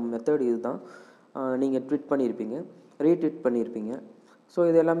பண்ணுற மெத்தட் இது தான். நீங்கள் ட்விட் பண்ணியிருப்பீங்க, ரீட்விட் பண்ணியிருப்பீங்க. ஸோ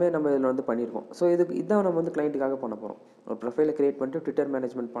இது எல்லாமே நம்ம இதில் வந்து பண்ணியிருக்கோம். ஸோ இதுதான் நம்ம வந்து கிளைண்ட்டுக்காக பண்ண போகிறோம். ஒரு ப்ரொஃபைலை க்ரியேட் பண்ணிட்டு ட்விட்டர்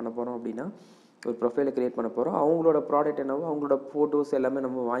மேனேஜ்மெண்ட் பண்ண போகிறோம் அப்படின்னா, ஒரு ப்ரொஃபைலை க்ரியேட் பண்ண போகிறோம். அவங்களோட ப்ராடக்ட் என்னவோ அவங்களோட ஃபோட்டோஸ் எல்லாமே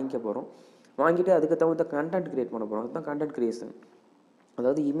நம்ம வாங்கிக்க போகிறோம். வாங்கிட்டு அதுக்கு தகுந்த கண்டென்ட் க்ரியேட் பண்ண போகிறோம். அதுதான் கண்டென்ட் க்ரியேஷன்,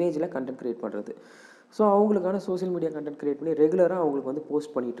 அதாவது இமேஜில் கண்டென்ட் க்ரியேட் பண்ணுறது. ஸோ அவங்களுக்கான சோஷியல் மீடியா கண்டென்ட் க்ரியேட் பண்ணி ரெகுலராக அவங்களுக்கு வந்து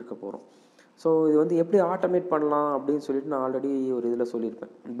போஸ்ட் பண்ணிகிட்டு இருக்க போகிறோம். ஸோ இது வந்து எப்படி ஆட்டோமேட் பண்ணலாம் அப்படின்னு சொல்லிட்டு நான் ஆல்ரெடி ஒரு இதில்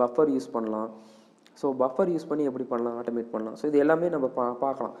சொல்லியிருப்பேன். பஃபர் யூஸ் பண்ணலாம். ஸோ பஃபர் யூஸ் பண்ணி எப்படி பண்ணலாம், ஆட்டோமேட் பண்ணலாம். ஸோ இது எல்லாமே நம்ம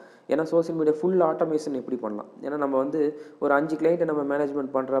பார்க்கலாம். ஏன்னா சோஷியல் மீடியா ஃபுல் ஆட்டோமேஷன் எப்படி பண்ணலாம். ஏன்னா நம்ம வந்து ஒரு 5 கிளைண்ட்டை நம்ம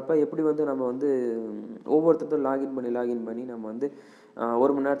மேனேஜ்மெண்ட் பண்ணுறப்ப எப்படி வந்து நம்ம வந்து ஒவ்வொருத்தரும் லாகின் பண்ணி நம்ம வந்து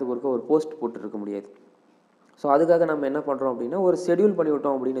 1 மணி நேரத்துக்கு ஒரு போஸ்ட் போட்டுருக்க முடியாது. ஸோ அதுக்காக நம்ம என்ன பண்ணுறோம் அப்படின்னா, ஒரு ஷெடியூல் பண்ணி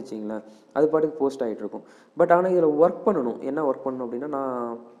விட்டோம் அப்படின்னு வச்சிங்களேன், அது பாட்டுக்கு போஸ்ட் ஆகிட்டு இருக்கும். பட் ஆனால் இதில் ஒர்க் பண்ணணும். என்ன ஒர்க் பண்ணணும் அப்படின்னா,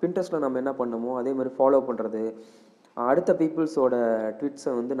 நான் பின்ட்ரெஸ்ட்டில் நம்ம என்ன பண்ணணுமோ அதே மாதிரி ஃபாலோ பண்ணுறது, அடுத்த பீப்புள்ஸோட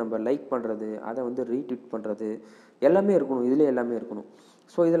ட்விட்ஸை வந்து நம்ம லைக் பண்ணுறது, அதை வந்து ரீட்வீட் பண்ணுறது எல்லாமே இருக்கணும். இதிலே எல்லாமே இருக்கணும்.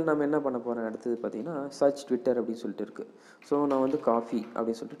 ஸோ இதில் நம்ம என்ன பண்ண போகிறேன் அடுத்தது பார்த்தீங்கன்னா, சர்ச் ட்விட்டர் அப்படின்னு சொல்லிட்டு இருக்குது. ஸோ நான் வந்து காஃபி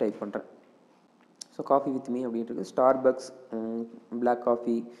அப்படின்னு சொல்லிட்டு டைப் பண்ணுறேன். ஸோ காஃபி வித் மீ அப்படின்ட்டு இருக்குது. Starbucks, black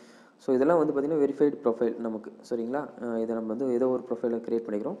coffee. ஸோ இதெல்லாம் வந்து பார்த்திங்கன்னா வெரிஃபைடு ப்ரொஃபைல் நமக்கு, சரிங்களா? இதை நம்ம வந்து ஏதோ ஒரு ப்ரொஃபைலை க்ரியேட்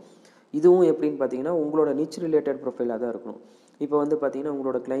பண்ணிக்கிறோம். இதுவும் எப்படின்னு பார்த்தீங்கன்னா, உங்களோட நிச் ரிலேட்டட் ப்ரொஃபைலாக தான் இருக்கணும். இப்போ வந்து பார்த்தீங்கன்னா,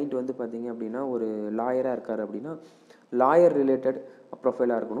 உங்களோட கிளைண்ட் வந்து பார்த்தீங்க அப்படின்னா ஒரு லாயராக இருக்கார் அப்படின்னா, லாயர் ரிலேட்டட்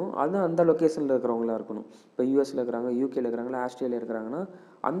ப்ரொஃபைலாக இருக்கணும். அதுவும் அந்த லொக்கேஷனில் இருக்கிறவங்களா இருக்கணும். இப்போ யூஎஸில் இருக்கிறாங்க, யூகேல இருக்கிறாங்களா, ஆஸ்திரேலியா இருக்கிறாங்கன்னா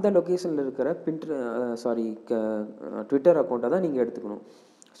அந்த லொக்கேஷனில் இருக்கிற ட்விட்டர் அக்கௌண்ட்டை தான் நீங்கள் எடுத்துக்கணும்.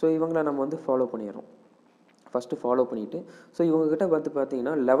 ஸோ இவங்களை நம்ம வந்து ஃபாலோ பண்ணிடுறோம். ஃபஸ்ட்டு ஃபாலோ பண்ணிவிட்டு, ஸோ இவங்ககிட்ட வந்து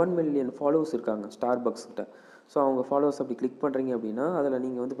பார்த்தீங்கன்னா 11 மில்லியன் ஃபாலோவர்ஸ் இருக்காங்க ஸ்டார்பக்ஸ் கிட்ட. ஸோ அவங்க ஃபாலோவர்ஸ் அப்படி கிளிக் பண்ணுறீங்க அப்படின்னா, அதில்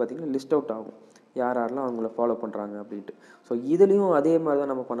நீங்கள் வந்து பார்த்தீங்கன்னா லிஸ்ட் அவுட் ஆகும், யார் யாரெல்லாம் அவங்கள ஃபாலோ பண்ணுறாங்க அப்படின்ட்டு. ஸோ இதுலேயும் அதே மாதிரி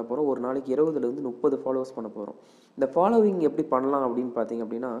தான் நம்ம பண்ண போகிறோம். ஒரு நாளைக்கு 20லேருந்து 30 ஃபாலோவர்ஸ் பண்ண போகிறோம். இந்த ஃபாலோவிங் எப்படி பண்ணலாம் அப்படின்னு பார்த்தீங்க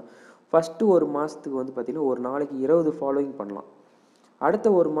அப்படின்னா, ஃபஸ்ட்டு ஒரு மாதத்துக்கு வந்து பார்த்தீங்கன்னா ஒரு நாளைக்கு 20 ஃபாலோவிங் பண்ணலாம். அடுத்த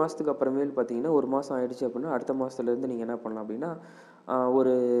ஒரு மாதத்துக்கு அப்புறமேல் பார்த்தீங்கன்னா, ஒரு மாதம் ஆகிடுச்சு அப்படின்னா அடுத்த மாதத்துலேருந்து நீங்கள் என்ன பண்ணலாம் அப்படின்னா,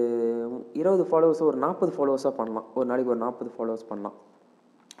 ஒரு 20 ஃபாலோவர்ஸை ஒரு 40 ஃபாலோவர்ஸாக பண்ணலாம். ஒரு நாளைக்கு ஒரு 40 ஃபாலோவர்ஸ் பண்ணலாம்.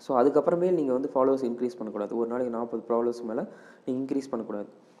 ஸோ அதுக்கப்புறமேல் நீங்கள் வந்து ஃபாலோவர்ஸ் இன்க்ரீஸ் பண்ணக்கூடாது. ஒரு நாளைக்கு 40 ஃபாலோவர்ஸ் மேலே நீங்கள் இன்க்ரீஸ் பண்ணக்கூடாது.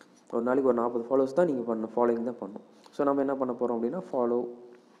 ஒரு நாளைக்கு ஒரு 40 ஃபாலோவர்ஸ் தான் நீங்கள் பண்ணணும், ஃபாலோயிங் தான் பண்ணணும். ஸோ நம்ம என்ன பண்ண போகிறோம் அப்படின்னா,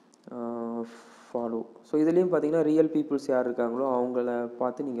 ஃபாலோ. ஸோ இதுலேயும் பார்த்தீங்கன்னா ரியல் பீப்புள்ஸ் யார் இருக்காங்களோ அவங்கள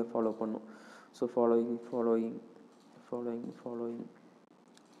பார்த்து நீங்கள் ஃபாலோ பண்ணணும். So following.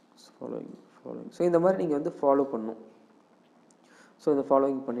 ஸோ இந்த மாதிரி நீங்கள் வந்து ஃபாலோ பண்ணணும். ஸோ இதை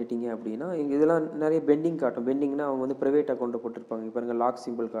ஃபாலோவிங் பண்ணிட்டீங்க அப்படின்னா, இங்கே இதெல்லாம் நிறைய பெண்டிங் காட்டும். பெண்டிங்னா அவங்க வந்து ப்ரைவேட் அக்கௌண்ட்டை போட்டிருப்பாங்க. இப்போ பாருங்கள், லாக்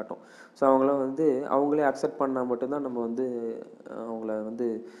சிம்பிள் காட்டும். ஸோ அவங்களாம் வந்து அவங்களே அக்செப்ட் பண்ணால் மட்டும்தான் நம்ம வந்து அவங்கள வந்து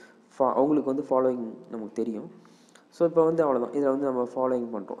அவங்களுக்கு வந்து ஃபாலோயிங் நமக்கு தெரியும். ஸோ இப்போ வந்து அவ்வளோதான், இதில் வந்து நம்ம ஃபாலோயிங்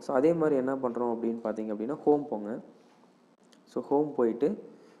பண்ணுறோம். ஸோ அதே மாதிரி என்ன பண்ணுறோம் அப்படின்னு பார்த்தீங்க அப்படின்னா, ஹோம் போங்க. ஸோ ஹோம் போயிட்டு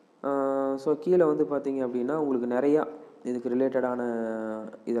ஸோ கீழே வந்து பார்த்தீங்க அப்படின்னா உங்களுக்கு நிறையா இதுக்கு ரிலேட்டடான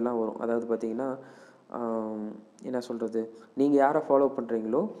இதெல்லாம் வரும். அதாவது பார்த்தீங்கன்னா, என்ன சொல்கிறது, நீங்கள் யாரை ஃபாலோ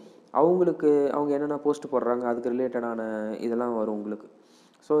பண்ணுறீங்களோ அவங்க என்னென்ன போஸ்ட் போடுறாங்க அதுக்கு ரிலேட்டடான இதெல்லாம் வரும் உங்களுக்கு.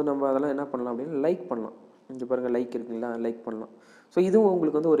 ஸோ நம்ம அதெல்லாம் என்ன பண்ணலாம் அப்படின்னா, லைக் பண்ணலாம். இங்கே பாருங்கள், லைக் இருக்குங்களா, லைக் பண்ணலாம். ஸோ இதுவும்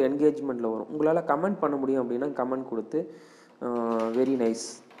உங்களுக்கு வந்து ஒரு என்கேஜ்மெண்ட்டில் வரும். உங்களால் கமெண்ட் பண்ண முடியும் அப்படின்னா கமெண்ட் கொடுத்து வெரி நைஸ்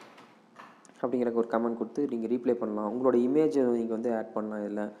அப்படிங்கிற ஒரு கமெண்ட் கொடுத்து நீங்கள் ரீப்ளை பண்ணலாம். உங்களோட இமேஜை நீங்கள் வந்து ஆட் பண்ணலாம்.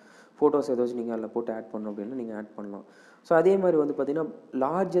 இதில் ஃபோட்டோஸ் ஏதாச்சும் நீங்கள் அதில் போட்டு ஆட் பண்ணணும் அப்படின்னா நீங்கள் ஆட் பண்ணலாம். ஸோ அதே மாதிரி வந்து பார்த்திங்கன்னா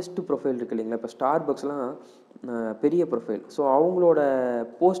லார்ஜஸ்ட் ப்ரொஃபைல் இருக்குது இல்லைங்களா, இப்போ ஸ்டார்பக்ஸ்லாம் பெரிய ப்ரொஃபைல். ஸோ அவங்களோட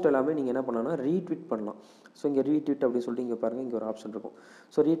போஸ்ட் எல்லாமே நீங்கள் என்ன பண்ணலாம்னா ரீட்வீட் பண்ணலாம். ஸோ இங்கே ரீட்வீட் அப்படின்னு சொல்லிட்டு இங்கே பாருங்கள், இங்கே ஒரு ஆப்ஷன் இருக்கும்.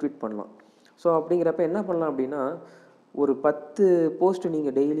 ஸோ ரீட்வீட் பண்ணலாம். ஸோ அப்படிங்கிறப்ப என்ன பண்ணலாம் அப்படின்னா, ஒரு 10 போஸ்ட்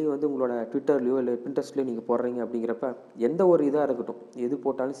நீங்கள் டெய்லியும் வந்து உங்களோட ட்விட்டர்லையோ இல்லை பின்ட்ரெஸ்ட்லையோ நீங்கள் போடுறீங்க அப்படிங்கிறப்ப எந்த ஒரு இதாக இருக்கட்டும், எது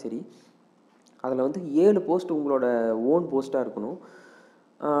போட்டாலும் சரி, அதில் வந்து 7 போஸ்ட் உங்களோட ஓன் போஸ்ட்டாக இருக்கணும்.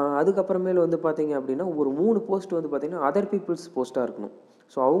 அதுக்கப்புறமேல் வந்து பார்த்தீங்க அப்படின்னா ஒரு 3 போஸ்ட் வந்து பார்த்தீங்கன்னா அதர் பீப்புள்ஸ் போஸ்ட்டாக இருக்கணும்.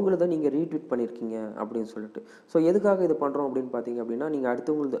 ஸோ அவங்கள நீங்கள் ரீட்வீட் பண்ணியிருக்கீங்க அப்படின்னு சொல்லிட்டு. ஸோ எதுக்காக இது பண்ணுறோம் அப்படின்னு பார்த்தீங்க அப்படின்னா, நீங்கள்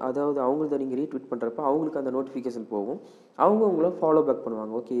அடுத்தவங்களது, அதாவது அவங்களத நீங்கள் ரீட்வீட் பண்ணுறப்ப அவங்களுக்கு அந்த நோட்டிஃபிகேஷன் போகும். அவங்க உங்களை ஃபாலோ பேக்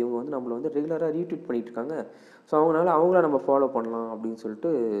பண்ணுவாங்க. ஓகே, இவங்க வந்து நம்மளை வந்து ரெகுலராக ரீட்வீட் பண்ணிட்டு இருக்காங்க, ஸோ அவங்கள நம்ம ஃபாலோ பண்ணலாம் அப்படின்னு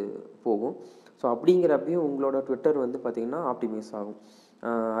சொல்லிட்டு போகும். ஸோ அப்படிங்கிறப்பையும் உங்களோட ட்விட்டர் வந்து பார்த்திங்கன்னா ஆப்டிமைஸ் ஆகும்.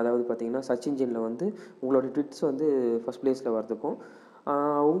 அதாவது பார்த்திங்கன்னா சர்ச் இன்ஜினில் வந்து உங்களோட ட்விட்ஸ் வந்து ஃபஸ்ட் ப்ளேஸில் வரதுக்கும்,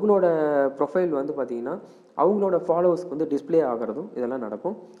 உங்களோட ப்ரொஃபைல் வந்து பார்த்திங்கன்னா அவங்களோட ஃபாலோவர்ஸ்க்கு வந்து டிஸ்பிளே ஆகிறதும் இதெல்லாம்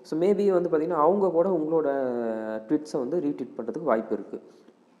நடக்கும். ஸோ மேபி வந்து பார்த்திங்கன்னா அவங்க கூட உங்களோட ட்விட்ஸை வந்து ரீட்வீட் பண்ணுறதுக்கு வாய்ப்பு இருக்குது.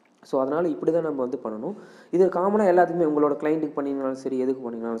 ஸோ அதனால் இப்படி தான் நம்ம வந்து பண்ணணும். இது காமனாக எல்லாத்துக்குமே உங்களோட கிளைண்ட்டுக்கு பண்ணிங்கனாலும் சரி, எதுக்கு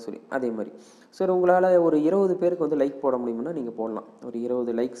பண்ணிங்கனாலும் சரி அதே மாதிரி. சரி, உங்களால் ஒரு 20 பேருக்கு வந்து லைக் போட முடியும்னா நீங்கள் போடலாம். ஒரு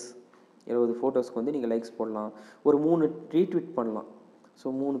 20 லைக்ஸ், 20 ஃபோட்டோஸ்க்கு வந்து நீங்கள் லைக்ஸ் போடலாம். ஒரு 3 ரீட்வீட் பண்ணலாம். ஸோ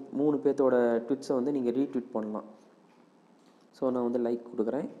 3 பேர்த்தோட ட்விட்ஸை வந்து நீங்கள் ரீட்வீட் பண்ணலாம். ஸோ நான் வந்து லைக்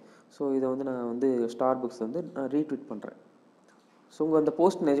கொடுக்குறேன். ஸோ இதை வந்து நான் வந்து ஸ்டார்பக்ஸ் வந்து நான் ரீட்வீட் பண்ணுறேன். ஸோ உங்கள் அந்த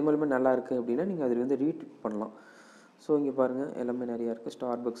போஸ்ட் நிஜமாலுமே நல்லா இருக்குது அப்படின்னா நீங்கள் அதில் வந்து ரீட்வீட் பண்ணலாம். ஸோ இங்கே பாருங்கள், எல்லாமே நிறையா இருக்குது.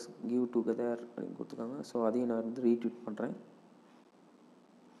 ஸ்டார்பக்ஸ் கிவ் டுகெதர் அப்படின்னு கொடுத்துருக்காங்க. ஸோ அதையும் நான் வந்து ரீட்வீட் பண்ணுறேன்.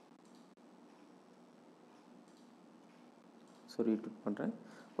 ஸோ ரீட்வீட் பண்ணுறேன்,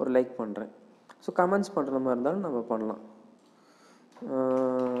 ஒரு லைக் பண்ணுறேன். ஸோ கமெண்ட்ஸ் பண்ணுற மாதிரி இருந்தாலும் நம்ம பண்ணலாம்.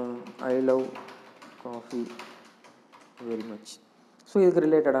 I love coffee very much. So இதுக்கு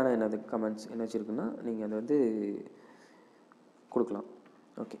ரிலேட்டடான என்னது கமெண்ட்ஸ் என்ன இருக்குன்னா நீங்கள் அதை வந்து கொடுக்கலாம்.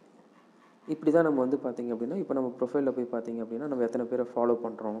 ஓகே, இப்படி தான் நம்ம வந்து பார்த்திங்க அப்படின்னா, இப்போ நம்ம ப்ரொஃபைலில் போய் பார்த்திங்க அப்படின்னா நம்ம எத்தனை பேரை ஃபாலோ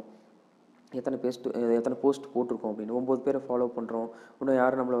பண்ணுறோம், எத்தனை போஸ்ட் போட்டிருக்கோம் அப்படின்னு 9 பேரை ஃபாலோ பண்ணுறோம். இன்னும்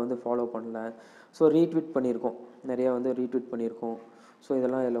யாரும் நம்மளை வந்து ஃபாலோ பண்ணல. ஸோ ரீட்வீட் பண்ணியிருக்கோம், நிறையா வந்து ரீட்வீட் பண்ணியிருக்கோம். ஸோ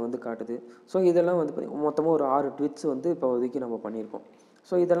இதெல்லாம் இதில் வந்து காட்டுது. ஸோ இதெல்லாம் வந்து மொத்தமாக ஒரு 6 ட்வீட்ஸ் வந்து இப்போதைக்கு நம்ம பண்ணியிருக்கோம்.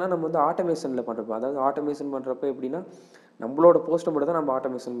 ஸோ இதெல்லாம் நம்ம வந்து ஆட்டோமேஷனில் பண்ணுறப்போ, அதாவது ஆட்டோமேஷன் பண்ணுறப்ப எப்படின்னா நம்மளோட போஸ்ட்டை மட்டும் தான் நம்ம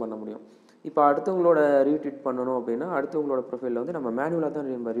ஆட்டோமேஷன் பண்ண முடியும். இப்போ அடுத்தவங்களோட ரீட்வீட் பண்ணணும் அப்படின்னா அடுத்தவங்களோட ப்ரொஃபைலில் வந்து நம்ம மேனுவலாக தான்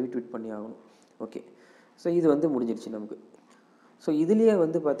நம்ம ரீட்வீட் பண்ணி ஆகணும். ஓகே, ஸோ இது வந்து முடிஞ்சிருச்சு நமக்கு. ஸோ இதுலேயே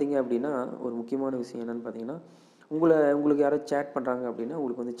வந்து பார்த்திங்க அப்படின்னா ஒரு முக்கியமான விஷயம் என்னென்னு பார்த்தீங்கன்னா, உங்களுக்கு யாராவது சேட் பண்ணுறாங்க அப்படின்னா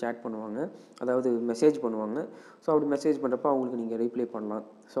உங்களுக்கு வந்து சேட் பண்ணுவாங்க, அதாவது மெசேஜ் பண்ணுவாங்க. ஸோ அப்படி மெசேஜ் பண்ணுறப்ப அவங்களுக்கு நீங்கள் ரீப்ளை பண்ணலாம்.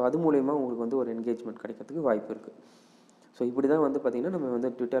 ஸோ அது மூலயமா உங்களுக்கு வந்து ஒரு என்கேஜ்மெண்ட் கிடைக்கிறதுக்கு வாய்ப்பு இருக்குது. ஸோ இப்படி தான் வந்து பார்த்திங்கன்னா நம்ம வந்து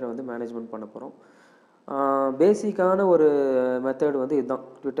ட்விட்டரை வந்து மேனேஜ்மெண்ட் பண்ண போகிறோம். பேசிக்கான ஒரு மெத்தட் வந்து இதுதான்.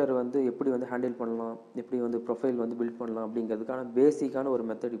 ட்விட்டர் வந்து எப்படி வந்து ஹேண்டில் பண்ணலாம், எப்படி வந்து ப்ரொஃபைல் வந்து பில்ட் பண்ணலாம் அப்படிங்கிறதுக்கான பேசிக்கான ஒரு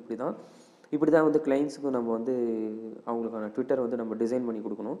மெத்தட் இப்படி தான் வந்து கிளைண்ட்ஸுக்கும் நம்ம வந்து அவங்களுக்கான ட்விட்டர் வந்து நம்ம டிசைன் பண்ணி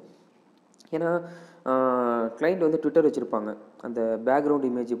கொடுக்கணும். ஏன்னா கிளைண்ட் வந்து ட்விட்டர் வச்சுருப்பாங்க, அந்த பேக்ரவுண்ட்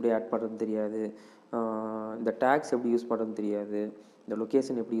இமேஜ் எப்படி ஆட் பண்ணுறதுன்னு தெரியாது, இந்த டேக்ஸ் எப்படி யூஸ் பண்ணுறதுன்னு தெரியாது, இந்த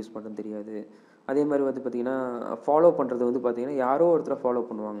லொக்கேஷன் எப்படி யூஸ் பண்ணுறதுன்னு தெரியாது. அதே மாதிரி வந்து பார்த்திங்கன்னா ஃபாலோ பண்ணுறது வந்து பார்த்திங்கன்னா யாரோ ஒருத்தரை ஃபாலோ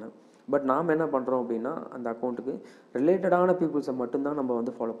பண்ணுவாங்க. பட் நாம் என்ன பண்ணுறோம் அப்படின்னா அந்த அக்கௌண்ட்டுக்கு ரிலேட்டடான பீப்புள்ஸை மட்டும்தான் நம்ம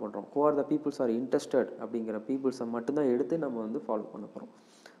வந்து ஃபாலோ பண்ணுறோம். Who are the peoples are interested அப்படிங்கிற பீப்புள்ஸை மட்டும்தான் எடுத்து நம்ம வந்து ஃபாலோ பண்ண போகிறோம்.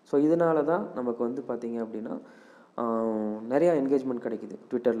 ஸோ இதனால தான் நமக்கு வந்து பார்த்திங்க அப்படின்னா நிறையா என்கேஜ்மெண்ட் கிடைக்குது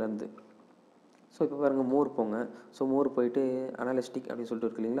ட்விட்டர்லேருந்து. ஸோ இப்போ பாருங்கள், மோர் போங்க. ஸோ மோர் போயிட்டு அனாலிஸ்டிக் அப்படின்னு சொல்லிட்டு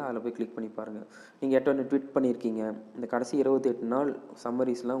இருக்கு இல்லைங்களா, அதில் போய் கிளிக் பண்ணி பாருங்கள். நீங்கள் எத்தனை ட்வீட் பண்ணியிருக்கீங்க, இந்த கடைசி 28 நாள்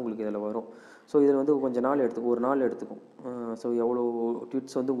சம்மரிஸ்லாம் உங்களுக்கு இதில் வரும். ஸோ இதில் வந்து கொஞ்சம் நாள் ஒரு நாள் எடுத்துக்கும். ஸோ எவ்வளோ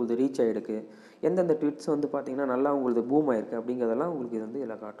ட்வீட்ஸ் வந்து உங்களுக்கு ரீச் ஆகிருக்கு, எந்தெந்த ட்வீட்ஸ் வந்து பார்த்திங்கன்னா நல்லா உங்களுக்கு பூம் ஆகிருக்கு அப்படிங்கிறதெல்லாம் உங்களுக்கு இது வந்து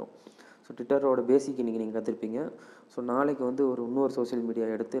இதில் காட்டும். ஸோ ட்விட்டரோட பேசிக் இன்றைக்கி நீங்கள் கற்றுருப்பீங்க. ஸோ நாளைக்கு வந்து இன்னொரு சோஷியல் மீடியா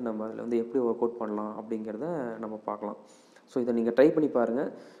எடுத்து நம்ம அதில் வந்து எப்படி ஒர்க் அவுட் பண்ணலாம் அப்படிங்கிறத நம்ம பார்க்கலாம். ஸோ இதை நீங்கள் ட்ரை பண்ணி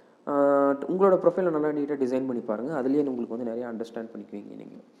பாருங்கள். உங்களோட ப்ரொஃபைலை நல்லா நீட்டாக டிசைன் பண்ணி பாருங்கள். அதுலேயே உங்களுக்கு வந்து நிறையா அண்டர்ஸ்டாண்ட் பண்ணிக்குவீங்க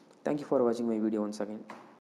நீங்கள். தேங்க்யூ ஃபார் வாட்சிங் மை வீடியோ ஒன்ஸ் அகைன்.